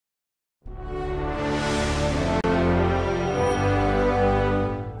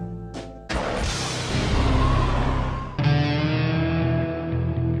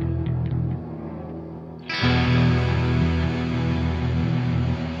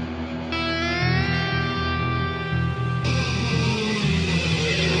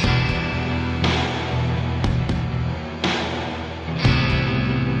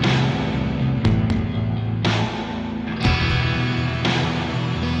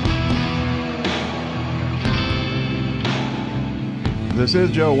This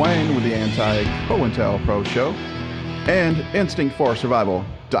is Joe Wayne with the Anti-COINTELPRO Show and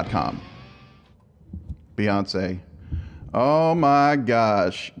InstinctForSurvival.com. Beyonce. Oh my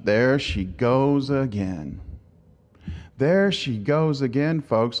gosh, there she goes again. There she goes again,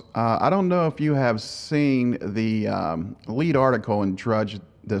 folks. I don't know if you have seen the lead article in Drudge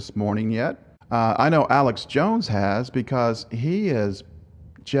this morning yet. I know Alex Jones has, because he is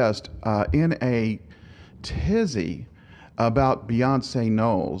just in a tizzy about Beyonce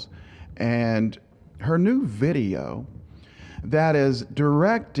Knowles and her new video that is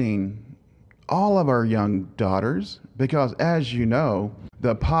directing all of our young daughters, because as you know,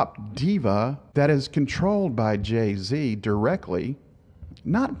 the pop diva that is controlled by Jay-Z directly,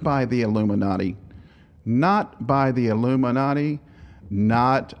 not by the Illuminati, not by the Illuminati,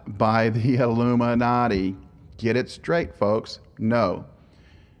 not by the Illuminati. Get it straight, folks. No.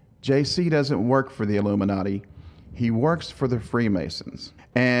 JC doesn't work for the Illuminati. He works for the Freemasons.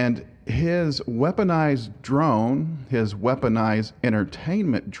 And his weaponized drone, his weaponized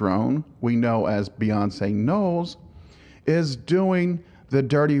entertainment drone, we know as Beyonce Knowles, is doing the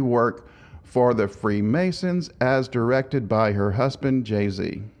dirty work for the Freemasons as directed by her husband,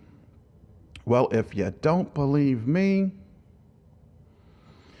 Jay-Z. Well, if you don't believe me,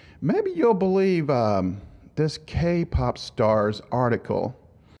 maybe you'll believe this K-pop star's article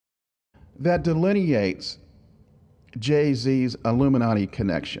that delineates Jay-Z's Illuminati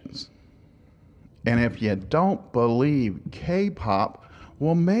connections. And if you don't believe K-pop,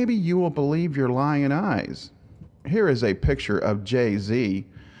 well, maybe you will believe your lying eyes. Here is a picture of Jay-Z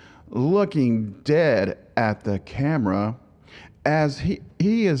looking dead at the camera as he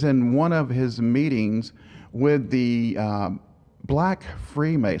is in one of his meetings with the Black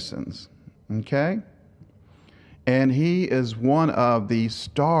Freemasons, okay? And he is one of the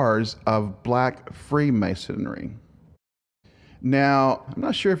stars of Black Freemasonry. Now, I'm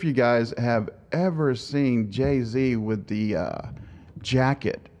not sure if you guys have ever seen Jay-Z with the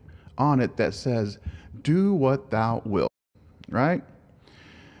jacket on it that says, "Do what thou wilt," right?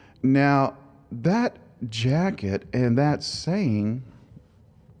 Now, that jacket and that saying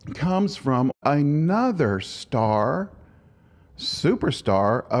comes from another superstar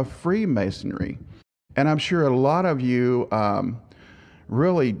of Freemasonry. And I'm sure a lot of you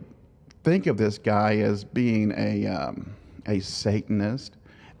really think of this guy as being a Satanist,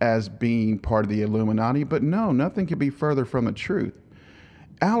 as being part of the Illuminati, but no, nothing could be further from the truth.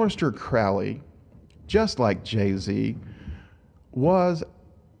 Aleister Crowley, just like Jay-Z, was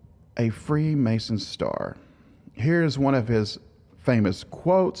a Freemason star. Here's one of his famous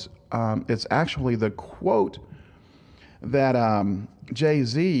quotes. It's actually the quote that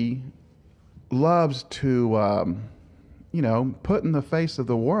Jay-Z loves to, put in the face of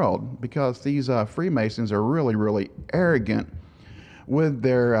the world, because these Freemasons are really, really arrogant with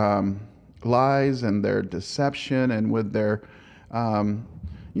their lies and their deception, and with their,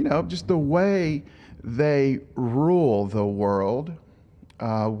 just the way they rule the world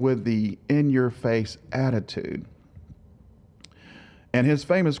with the in-your-face attitude. And his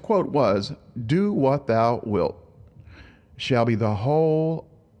famous quote was, "Do what thou wilt shall be the whole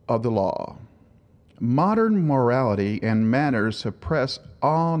of the law. Modern morality and manners suppress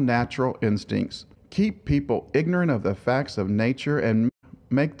all natural instincts, keep people ignorant of the facts of nature, and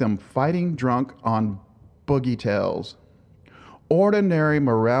make them fighting drunk on boogie tales. Ordinary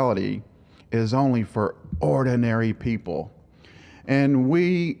morality is only for ordinary people." And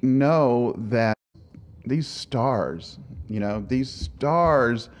we know that these stars,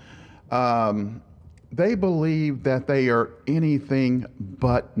 they believe that they are anything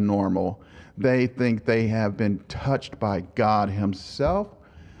but normal. They think they have been touched by God himself,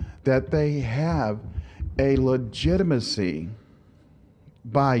 that they have a legitimacy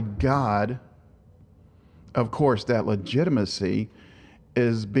by God. Of course, that legitimacy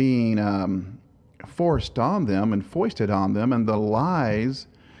is being forced on them and foisted on them, and the lies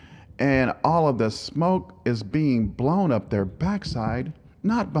and all of the smoke is being blown up their backside,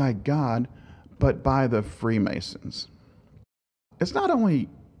 not by God, but by the Freemasons. It's not only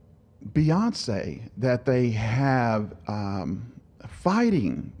Beyonce that they have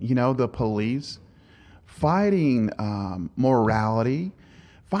fighting, the police, fighting morality,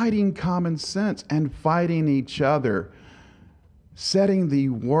 fighting common sense, and fighting each other, setting the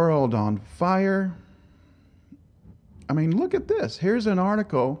world on fire. I mean, look at this. Here's an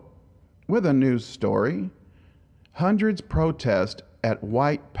article with a news story. Hundreds protest at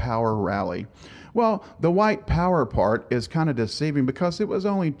White Power rally. Well, the white power part is kind of deceiving, because it was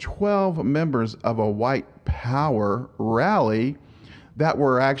only 12 members of a white power rally that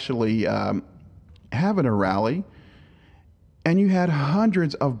were actually having a rally. And you had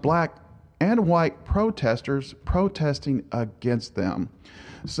hundreds of black and white protesters protesting against them.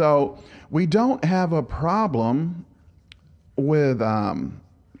 So we don't have a problem with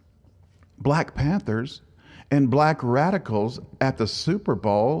Black Panthers and black radicals at the Super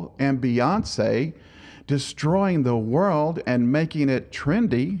Bowl and Beyonce destroying the world and making it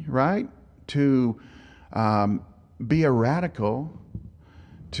trendy, right? To be a radical,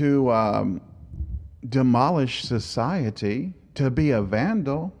 to demolish society, to be a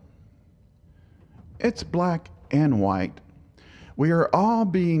vandal. It's black and white. We are all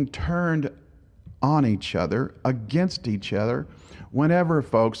being turned on each other, against each other, whenever,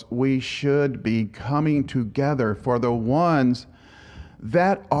 folks, we should be coming together for the ones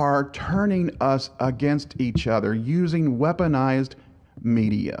that are turning us against each other using weaponized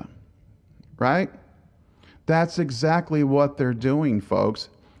media, right? That's exactly what they're doing, folks.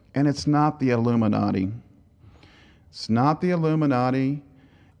 And it's not the Illuminati. It's not the Illuminati.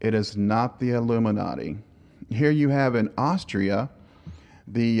 It is not the Illuminati. Here you have in Austria,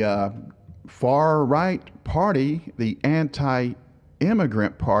 the far right party, the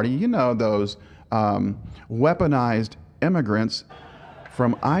anti-immigrant party, you know, those weaponized immigrants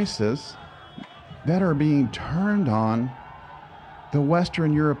from ISIS that are being turned on the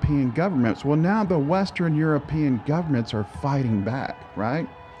Western European governments. Well, now the Western European governments are fighting back, right?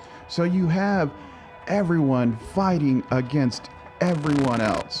 So you have everyone fighting against everyone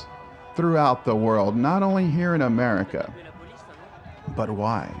else throughout the world, not only here in America. But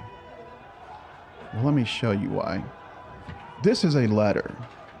why? Well, let me show you why. This is a letter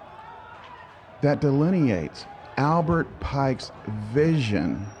that delineates Albert Pike's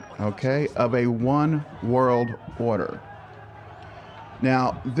vision, okay, of a one world order.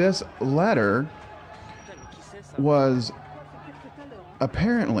 Now, this letter was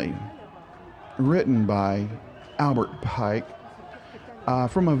apparently written by Albert Pike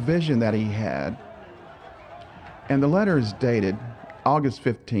from a vision that he had. And the letter is dated August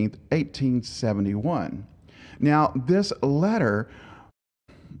 15th, 1871. Now, this letter,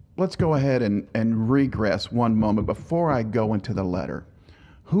 let's go ahead and regress one moment before I go into the letter.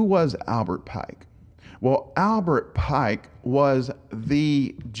 Who was Albert Pike? Well, Albert Pike was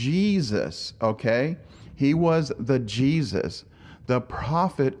the Jesus, okay? He was the Jesus, the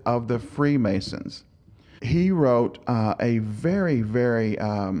prophet of the Freemasons. He wrote a very, very,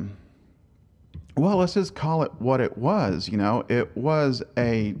 well, let's just call it what it was, you know. It was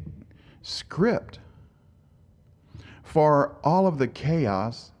a script for all of the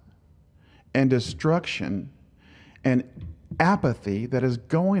chaos and destruction and apathy that is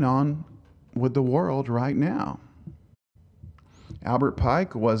going on with the world right now. Albert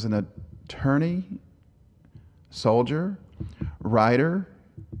Pike was an attorney, soldier, writer,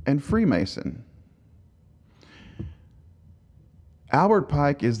 and Freemason. Albert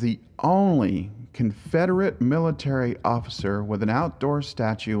Pike is the only Confederate military officer with an outdoor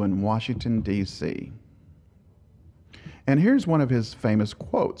statue in Washington, D.C. And here's one of his famous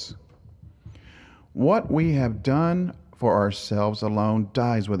quotes. "What we have done for ourselves alone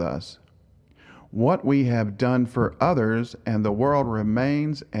dies with us. What we have done for others and the world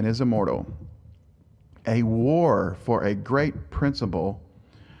remains and is immortal. A war for a great principle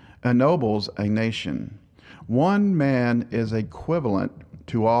ennobles a nation. One man is equivalent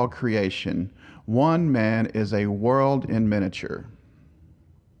to all creation. One man is a world in miniature."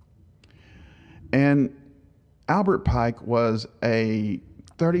 And Albert Pike was a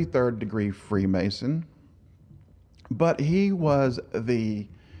 33rd degree Freemason, but he was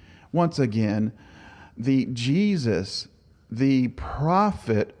once again, the Jesus, the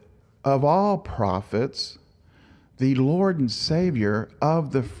prophet of all prophets, the Lord and Savior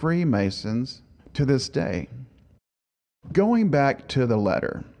of the Freemasons to this day. Going back to the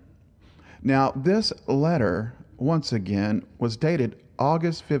letter. Now, this letter, once again, was dated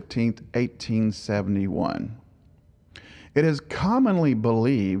August 15th, 1871. It is commonly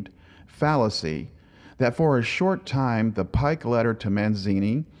believed fallacy that for a short time the Pike letter to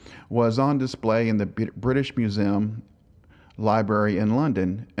Mazzini was on display in the British Museum Library in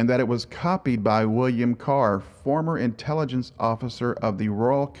London, and that it was copied by William Carr, former intelligence officer of the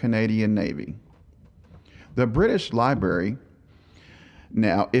Royal Canadian Navy. The British Library,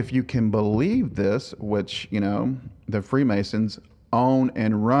 now, if you can believe this, which, you know, the Freemasons own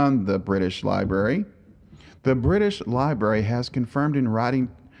and run the British Library, the British Library has confirmed in writing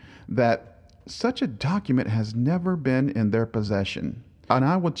that such a document has never been in their possession. And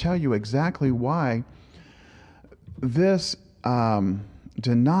I will tell you exactly why this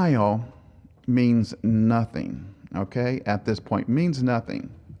denial means nothing, okay? At this point, means nothing.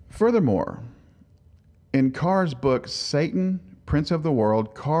 Furthermore, In Carr's book, Satan, Prince of the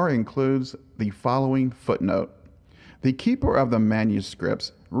World, Carr includes the following footnote. The keeper of the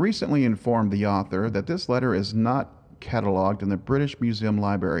manuscripts recently informed the author that this letter is not catalogued in the British Museum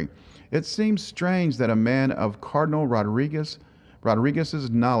Library. It seems strange that a man of Cardinal Rodriguez's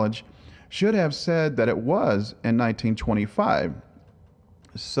knowledge should have said that it was in 1925.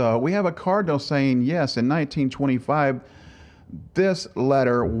 So we have a cardinal saying, yes, in 1925, this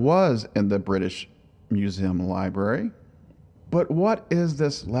letter was in the British Museum Library. But what is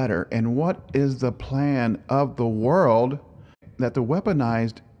this letter, and what is the plan of the world that the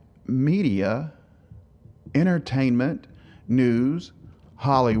weaponized media, entertainment, news,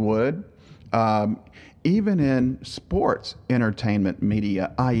 Hollywood, even in sports entertainment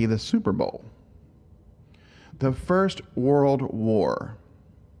media, i.e. the Super Bowl, the First World War,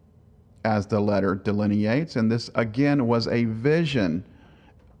 as the letter delineates, and this again was a vision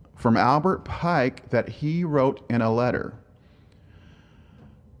from Albert Pike that he wrote in a letter.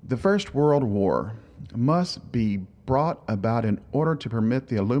 The First World War must be brought about in order to permit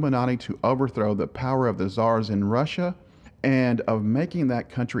the Illuminati to overthrow the power of the czars in Russia and of making that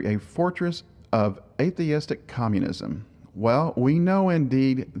country a fortress of atheistic communism. Well, we know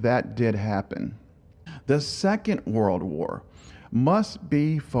indeed that did happen. The Second World War must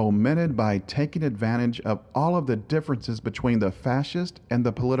be fomented by taking advantage of all of the differences between the fascist and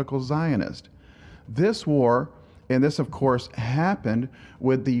the political Zionist. This war, and this of course happened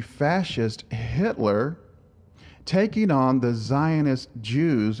with the fascist Hitler taking on the Zionist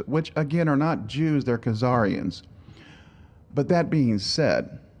Jews, which again are not Jews, they're Khazarians. But that being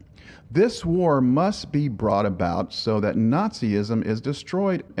said, this war must be brought about so that Nazism is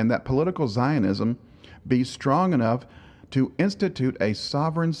destroyed and that political Zionism be strong enough to institute a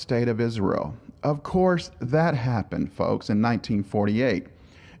sovereign state of Israel. Of course, that happened, folks, in 1948.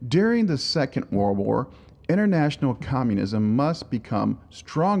 During the Second World War, international communism must become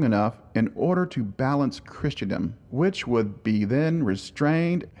strong enough in order to balance Christendom, which would be then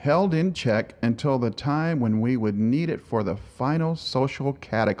restrained, held in check until the time when we would need it for the final social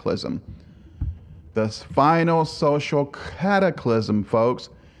cataclysm. The final social cataclysm, folks.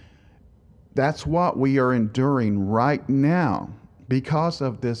 That's what we are enduring right now because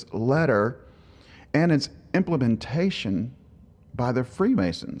of this letter and its implementation by the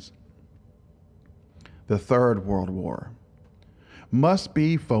Freemasons. The Third World War must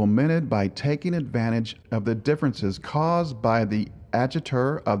be fomented by taking advantage of the differences caused by the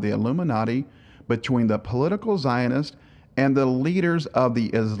agitator of the Illuminati between the political Zionists and the leaders of the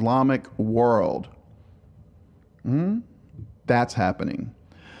Islamic world. That's happening.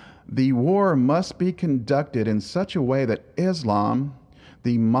 The war must be conducted in such a way that Islam,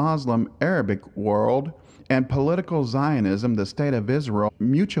 the Muslim Arabic world, and political Zionism, the state of Israel,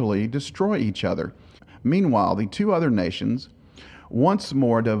 mutually destroy each other. Meanwhile, the two other nations, once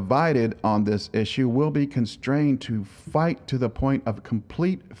more divided on this issue, will be constrained to fight to the point of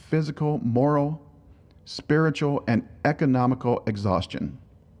complete physical, moral, spiritual, and economical exhaustion.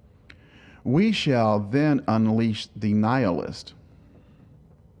 We shall then unleash the nihilist.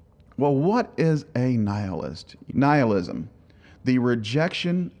 Well, what is a nihilist? Nihilism, the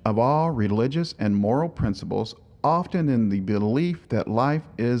rejection of all religious and moral principles, often in the belief that life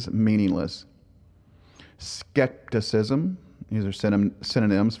is meaningless. Skepticism, these are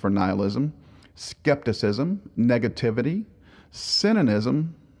synonyms for nihilism. Skepticism, negativity,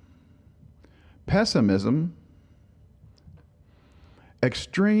 cynicism, pessimism,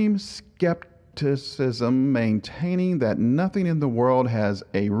 extreme skepticism, maintaining that nothing in the world has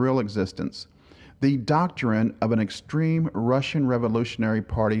a real existence. The doctrine of an extreme Russian Revolutionary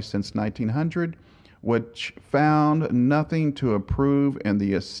Party since 1900, which found nothing to approve in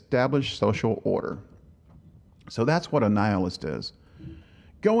the established social order. So that's what a nihilist is.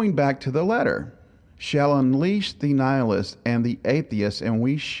 Going back to the letter, shall unleash the nihilist and the atheist, and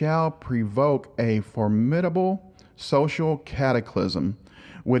we shall provoke a formidable social cataclysm,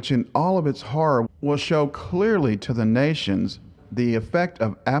 which in all of its horror will show clearly to the nations the effect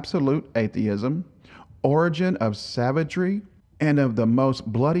of absolute atheism, origin of savagery, and of the most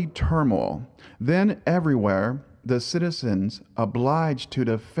bloody turmoil. Then everywhere the citizens obliged to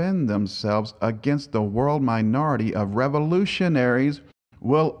defend themselves against the world minority of revolutionaries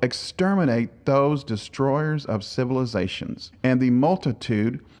will exterminate those destroyers of civilizations, and the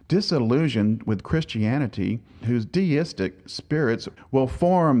multitude disillusioned with Christianity, whose deistic spirits will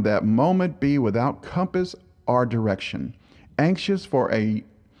form that moment be without compass or direction, anxious for an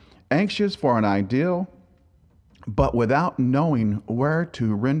ideal, but without knowing where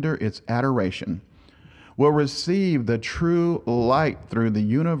to render its adoration, will receive the true light through the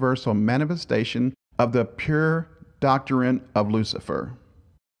universal manifestation of the pure doctrine of Lucifer.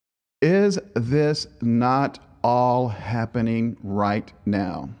 Is this not all happening right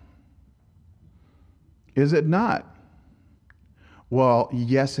now? Is it not? Well,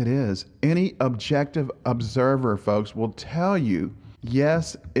 yes, it is. Any objective observer, folks, will tell you,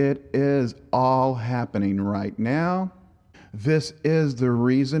 yes, it is all happening right now. This is the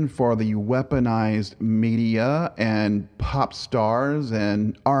reason for the weaponized media and pop stars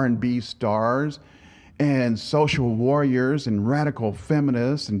and R&B stars and social warriors and radical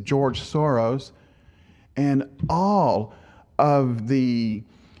feminists and George Soros and all of the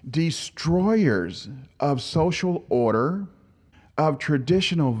destroyers of social order, of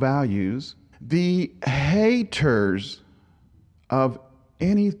traditional values, the haters of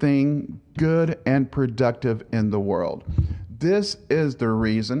anything good and productive in the world. This is the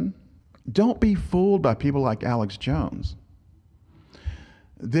reason. Don't be fooled by people like Alex Jones.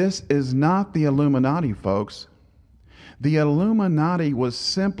 This is not the Illuminati, folks. The Illuminati was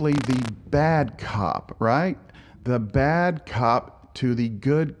simply the bad cop, right? The bad cop to the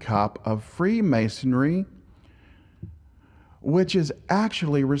good cop of Freemasonry, which is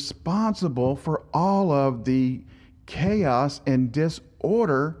actually responsible for all of the chaos and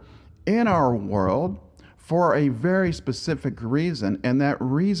disorder in our world for a very specific reason. And that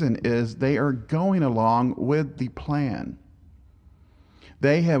reason is they are going along with the plan.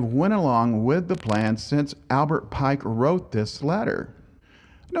 They have went along with the plan since Albert Pike wrote this letter.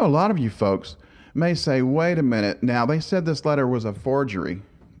 I know a lot of you folks may say, wait a minute, now they said this letter was a forgery.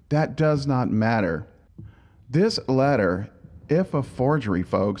 That does not matter. This letter, if a forgery,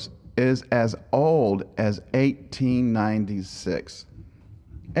 folks, is as old as 1896.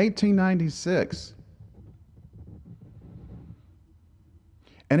 1896.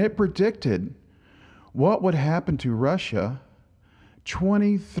 And it predicted what would happen to Russia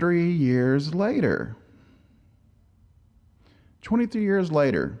 23 years later. 23 years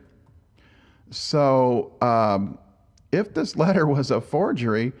later. So if this letter was a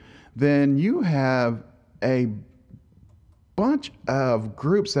forgery, then you have a bunch of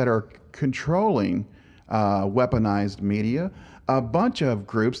groups that are controlling weaponized media, a bunch of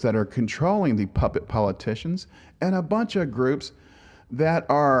groups that are controlling the puppet politicians, and a bunch of groups that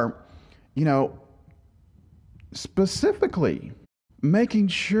are, specifically making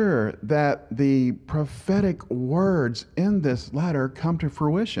sure that the prophetic words in this letter come to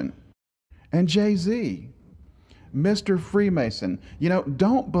fruition. And Jay-Z, Mr. Freemason,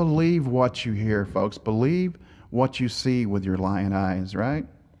 don't believe what you hear, folks. Believe what you see with your lion eyes, right?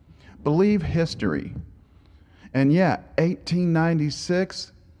 Believe history. And yeah,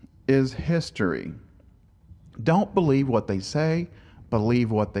 1896 is history. Don't believe what they say,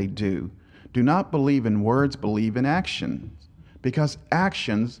 believe what they do. Do not believe in words, believe in actions. Because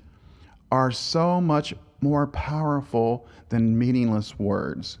actions are so much more powerful than meaningless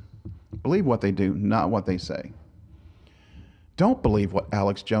words. Believe what they do, not what they say. Don't believe what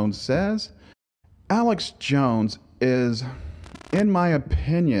Alex Jones says. Alex Jones is, in my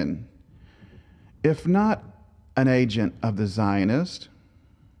opinion, if not an agent of the Zionists,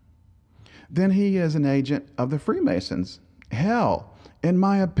 then he is an agent of the Freemasons. Hell, in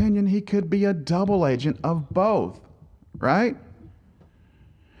my opinion, he could be a double agent of both, right?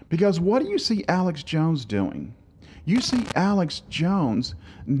 Because what do you see Alex Jones doing? You see Alex Jones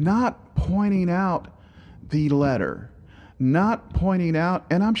not pointing out the letter, not pointing out,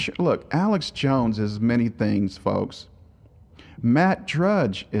 and I'm sure, look, Alex Jones is many things, folks. Matt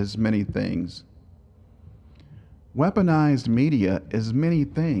Drudge is many things. Weaponized media is many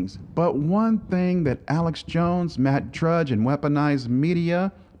things. But one thing that Alex Jones, Matt Drudge, and weaponized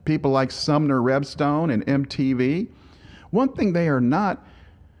media, people like Sumner Redstone and MTV, one thing they are not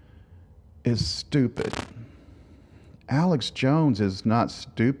is stupid. Alex Jones is not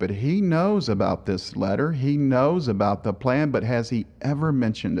stupid. He knows about this letter. He knows about the plan, but has he ever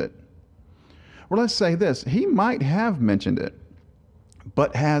mentioned it? Well, let's say this. He might have mentioned it,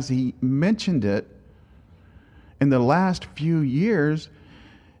 but has he mentioned it in the last few years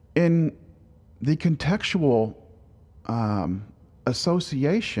in the contextual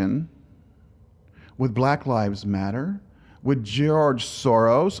association with Black Lives Matter, with George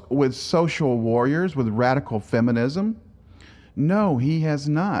Soros, with social warriors, with radical feminism? No, he has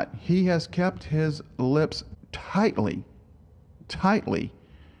not. He has kept his lips tightly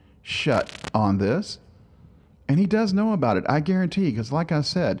shut on this. And he does know about it, I guarantee, because like I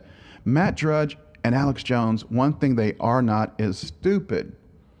said, Matt Drudge and Alex Jones, one thing they are not is stupid.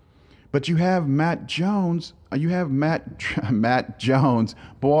 But you have Matt Jones, Matt Jones.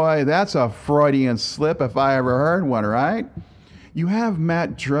 Boy, that's a Freudian slip if I ever heard one, right? You have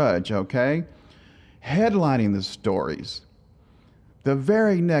Matt Drudge, okay? headlining the stories. The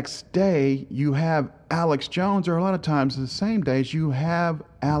very next day, you have Alex Jones, or a lot of times the same days, you have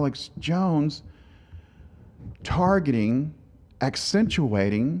Alex Jones targeting,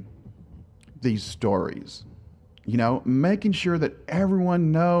 accentuating these stories. You know, making sure that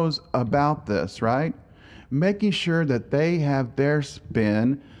everyone knows about this, right? Making sure that they have their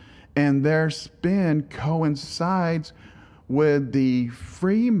spin, and their spin coincides with the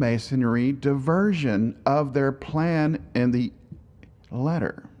Freemasonry diversion of their plan in the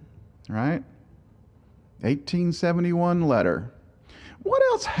letter, right? 1871 letter. What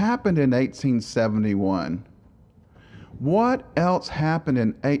else happened in 1871? What else happened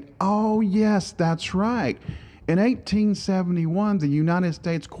in Oh, yes, that's right. In 1871, the United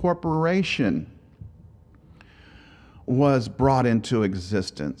States Corporation was brought into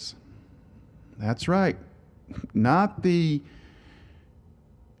existence. That's right. Not the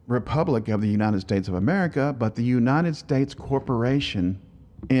Republic of the United States of America, but the United States Corporation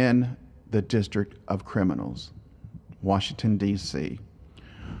in the District of Criminals, Washington, D.C.,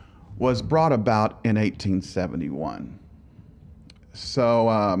 was brought about in 1871.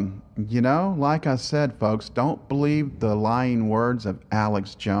 So, you know, like I said, folks, don't believe the lying words of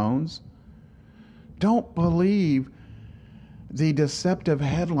Alex Jones. Don't believe the deceptive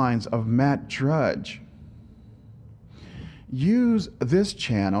headlines of Matt Drudge. Use this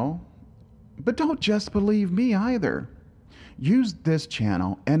channel, but don't just believe me either. Use this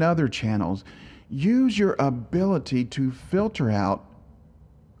channel and other channels. Use your ability to filter out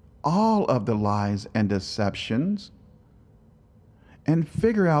all of the lies and deceptions and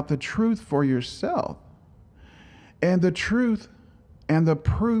figure out the truth for yourself. And the truth and the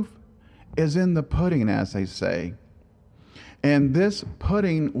proof is in the pudding, as they say. And this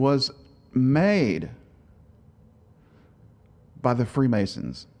pudding was made by the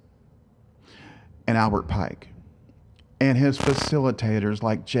Freemasons and Albert Pike and his facilitators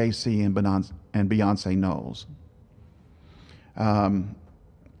like JC and Beyonce Knowles.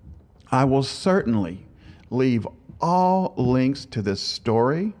 I will certainly leave all links to this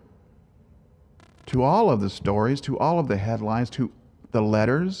story, to all of the stories, to all of the headlines, to the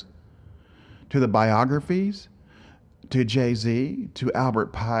letters, to the biographies, to Jay-Z, to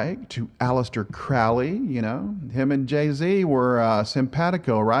Albert Pike, to Aleister Crowley. You know, him and Jay-Z were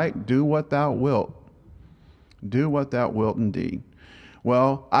simpatico, right? Do what thou wilt. Do what thou wilt indeed.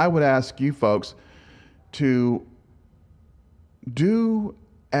 Well, I would ask you folks to do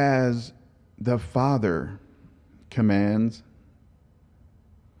as the Father commands.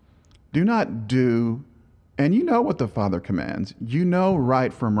 Do not do, and you know what the Father commands. You know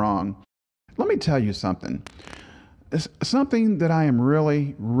right from wrong. Let me tell you something. It's something that I am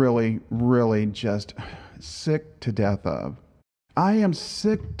really, really, really just sick to death of. I am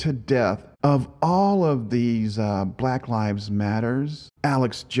sick to death of all of these Black Lives Matters,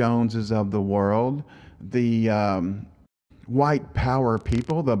 Alex Joneses of the world, the white power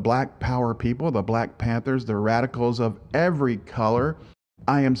people, the black power people, the Black Panthers, the radicals of every color.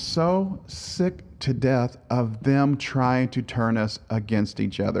 I am so sick to death of them trying to turn us against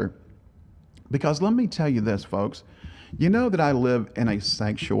each other. Because let me tell you this, folks. You know that I live in a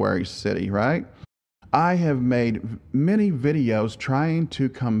sanctuary city, right? I have made many videos trying to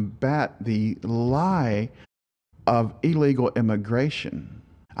combat the lie of illegal immigration.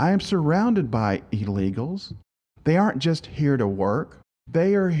 I am surrounded by illegals. They aren't just here to work.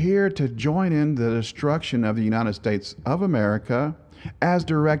 They are here to join in the destruction of the United States of America, as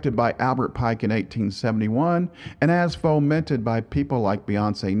directed by Albert Pike in 1871, and as fomented by people like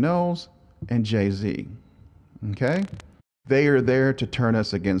Beyonce Knowles and Jay-Z. Okay? They are there to turn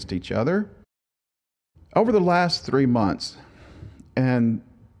us against each other. Over the last 3 months, and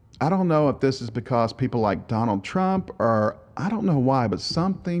I don't know if this is because people like Donald Trump, or I don't know why, but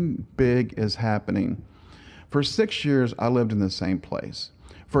something big is happening. For 6 years, I lived in the same place.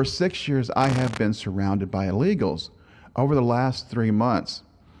 For 6 years, I have been surrounded by illegals. Over the last 3 months,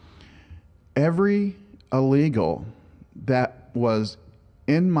 every illegal that was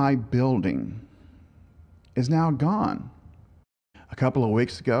in my building is now gone. A couple of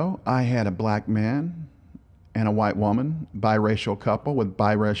weeks ago, I had a black man and a white woman, biracial couple with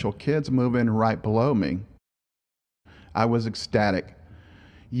biracial kids, move in right below me. I was ecstatic.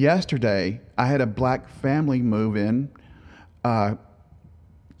 Yesterday, I had a black family move in,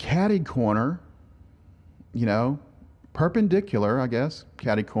 catty corner, you know, perpendicular, I guess,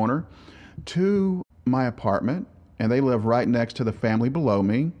 catty corner, to my apartment, and they live right next to the family below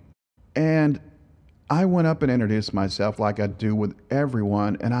me. And I went up and introduced myself like I do with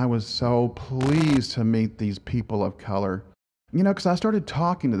everyone, and I was so pleased to meet these people of color. Because I started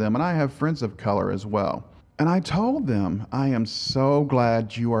talking to them, and I have friends of color as well. And I told them, I am so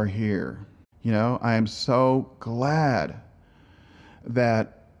glad you are here. I am so glad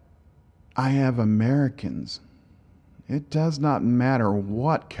that I have Americans. It does not matter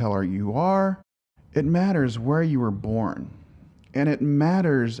what color you are. It matters where you were born. And it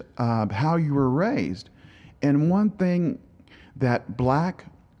matters how you were raised. And one thing that black,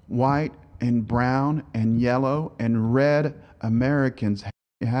 white, and brown, and yellow, and red Americans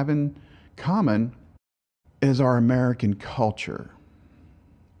have in common is our American culture,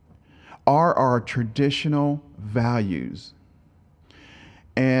 are our traditional values.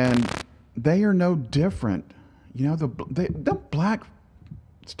 And they are no different. The blacks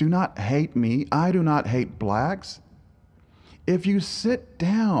do not hate me. I do not hate blacks. If you sit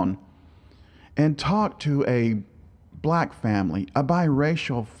down and talk to a black family, a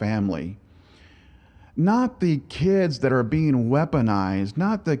biracial family, not the kids that are being weaponized,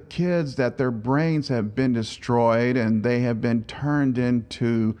 not the kids that their brains have been destroyed and they have been turned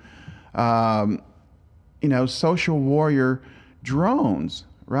into, social warrior drones,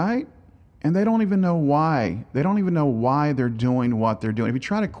 right? And they don't even know why. They don't even know why they're doing what they're doing. If you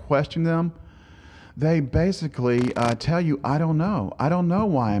try to question them, they basically tell you, I don't know. I don't know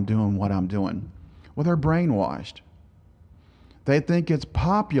why I'm doing what I'm doing. Well, they're brainwashed. They think it's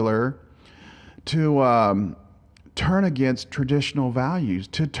popular to turn against traditional values,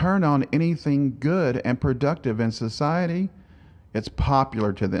 to turn on anything good and productive in society. It's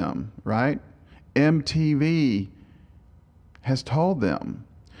popular to them, right? MTV has told them.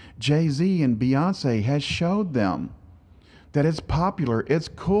 Jay-Z and Beyonce has showed them that it's popular. It's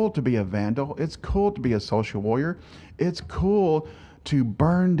cool to be a vandal. It's cool to be a social warrior. It's cool to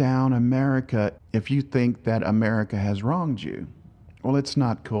burn down America if you think that America has wronged you. Well, it's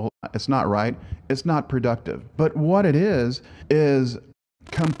not cool. It's not right. It's not productive. But what it is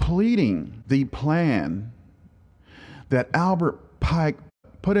completing the plan that Albert Pike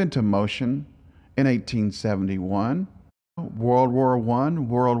put into motion in 1871, World War I,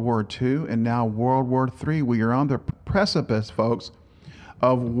 World War II, and now World War III. We are on the precipice, folks,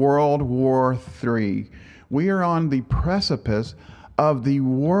 of World War III. We are on the precipice of the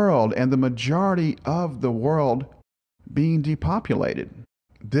world and the majority of the world being depopulated.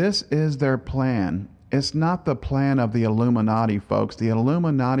 This is their plan. It's not the plan of the Illuminati, folks. The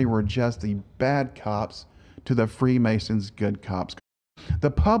Illuminati were just the bad cops to the Freemasons' good cops.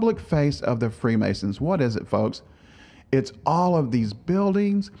 The public face of the Freemasons, what is it, folks? It's all of these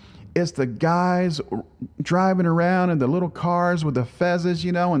buildings. It's the guys driving around in the little cars with the fezzes,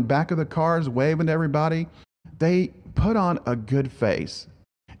 in back of the cars waving to everybody. They put on a good face.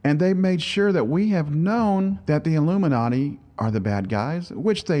 And they made sure that we have known that the Illuminati are the bad guys,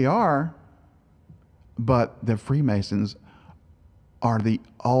 which they are, but the Freemasons are the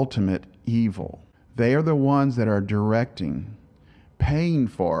ultimate evil. They are the ones that are directing, paying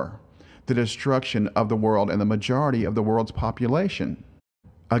for the destruction of the world and the majority of the world's population.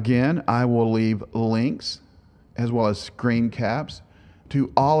 Again, I will leave links as well as screen caps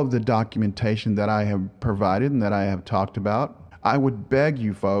to all of the documentation that I have provided and that I have talked about. I would beg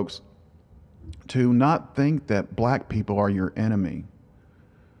you folks to not think that black people are your enemy.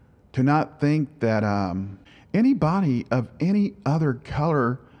 To not think that anybody of any other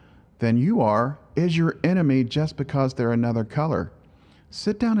color than you are is your enemy just because they're another color.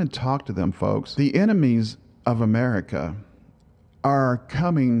 Sit down and talk to them, folks. The enemies of America are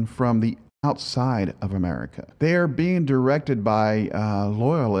coming from the outside of America. They are being directed by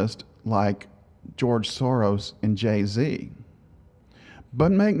loyalists like George Soros and Jay-Z.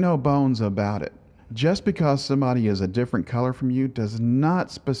 But make no bones about it. Just because somebody is a different color from you does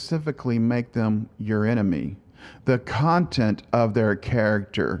not specifically make them your enemy. The content of their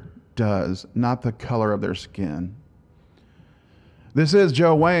character does, not the color of their skin. This is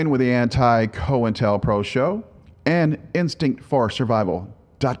Joe Wayne with the Anti-COINTELPRO Show and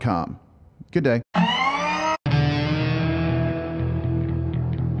InstinctForSurvival.com. Good day.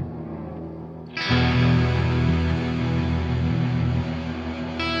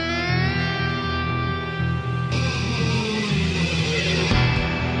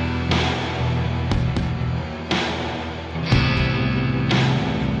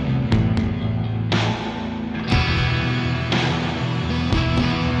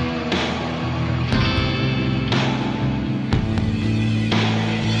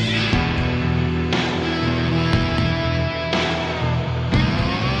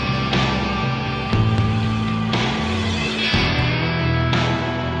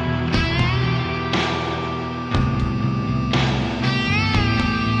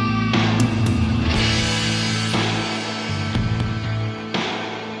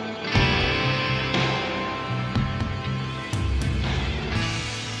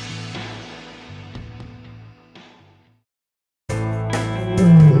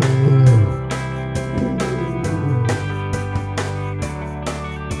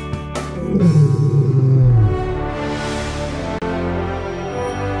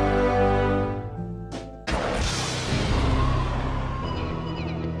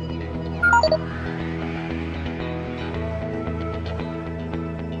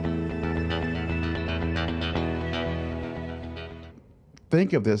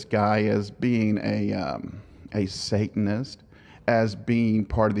 Think of this guy as being a Satanist, as being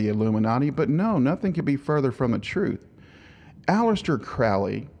part of the Illuminati, but no, nothing could be further from the truth. Aleister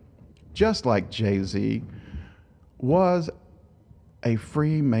Crowley, just like Jay-Z, was a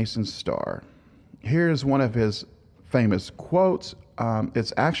Freemason star. Here's one of his famous quotes.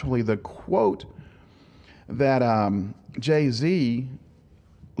 It's actually the quote that Jay-Z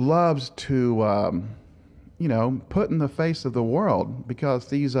loves to put in the face of the world, because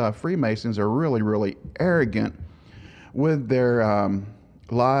these Freemasons are really, really arrogant with their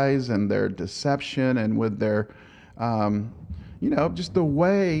lies and their deception, and with their, just the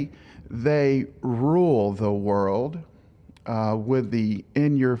way they rule the world with the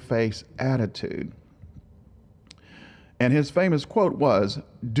in-your-face attitude. And his famous quote was,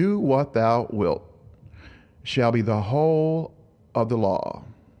 "Do what thou wilt shall be the whole of the law."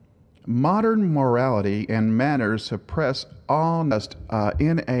 Modern morality and manners suppress all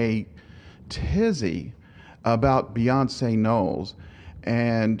in a tizzy about Beyonce Knowles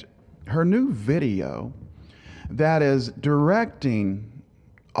and her new video that is directing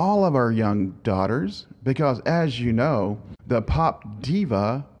all of our young daughters, because as you know, the pop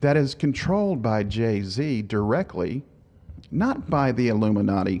diva that is controlled by Jay-Z directly, not by the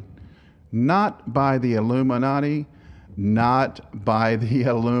Illuminati, not by the Illuminati, not by the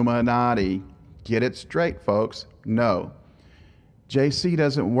Illuminati. Get it straight, folks. No. JC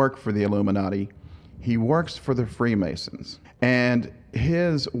doesn't work for the Illuminati. He works for the Freemasons. And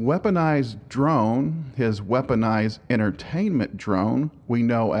his weaponized drone, his weaponized entertainment drone, we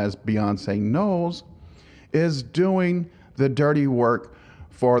know as Beyonce Knowles, is doing the dirty work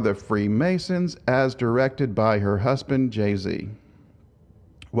for the Freemasons as directed by her husband, Jay-Z.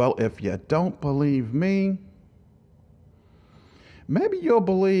 Well, if you don't believe me, maybe you'll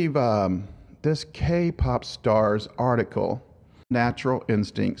believe this K-pop star's article, Natural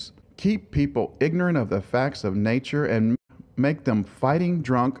Instincts Keep People Ignorant of the Facts of Nature and Make Them Fighting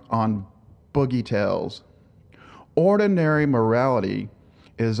Drunk on Boogie Tales. Ordinary morality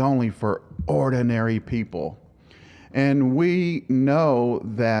is only for ordinary people. And we know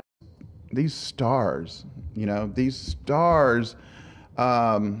that these stars,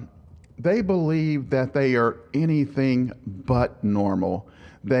 they believe that they are anything but normal.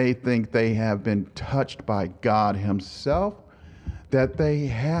 They think they have been touched by God Himself, that they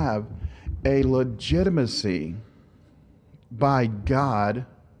have a legitimacy by God.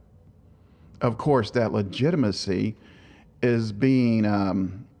 Of course, that legitimacy is being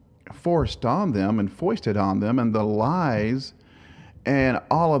forced on them and foisted on them, and the lies and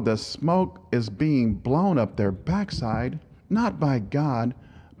all of the smoke is being blown up their backside, not by God,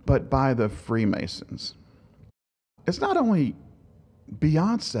 but by the Freemasons. It's not only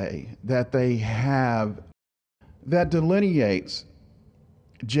Beyonce that they have that delineates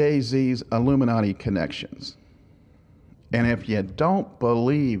Jay-Z's Illuminati connections. And if you don't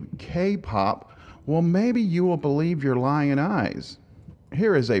believe K-pop, well, maybe you will believe your lying eyes.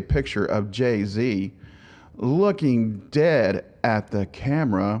 Here is a picture of Jay-Z looking dead at the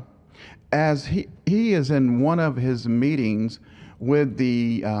camera as he is in one of his meetings with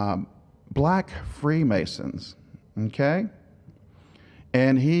the Black Freemasons, okay?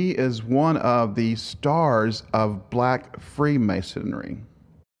 And he is one of the stars of Black Freemasonry.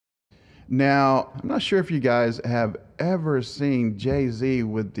 Now, I'm not sure if you guys have ever seen Jay-Z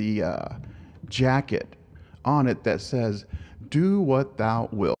with the jacket on it that says, "Do what thou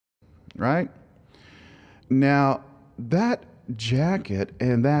wilt," right? Now, that jacket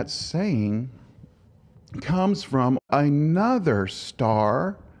and that saying comes from another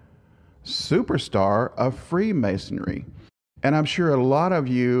superstar of Freemasonry. And I'm sure a lot of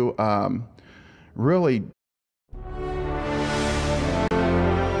you really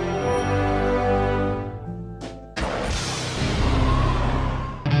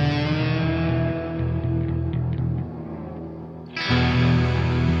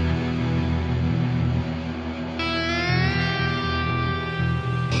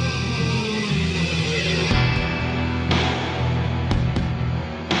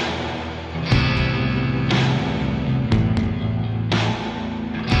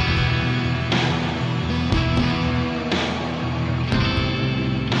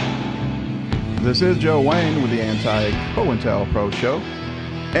This is Joe Wayne with the Anti-COINTELPRO Pro Show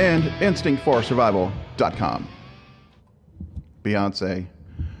and InstinctForSurvival.com. Beyonce,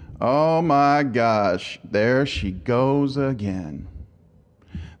 Oh my gosh, there she goes again.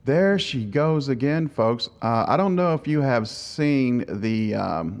 There she goes again, folks. I don't know if you have seen the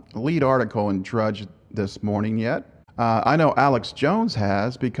lead article in Drudge this morning yet. I know Alex Jones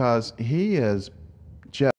has because he is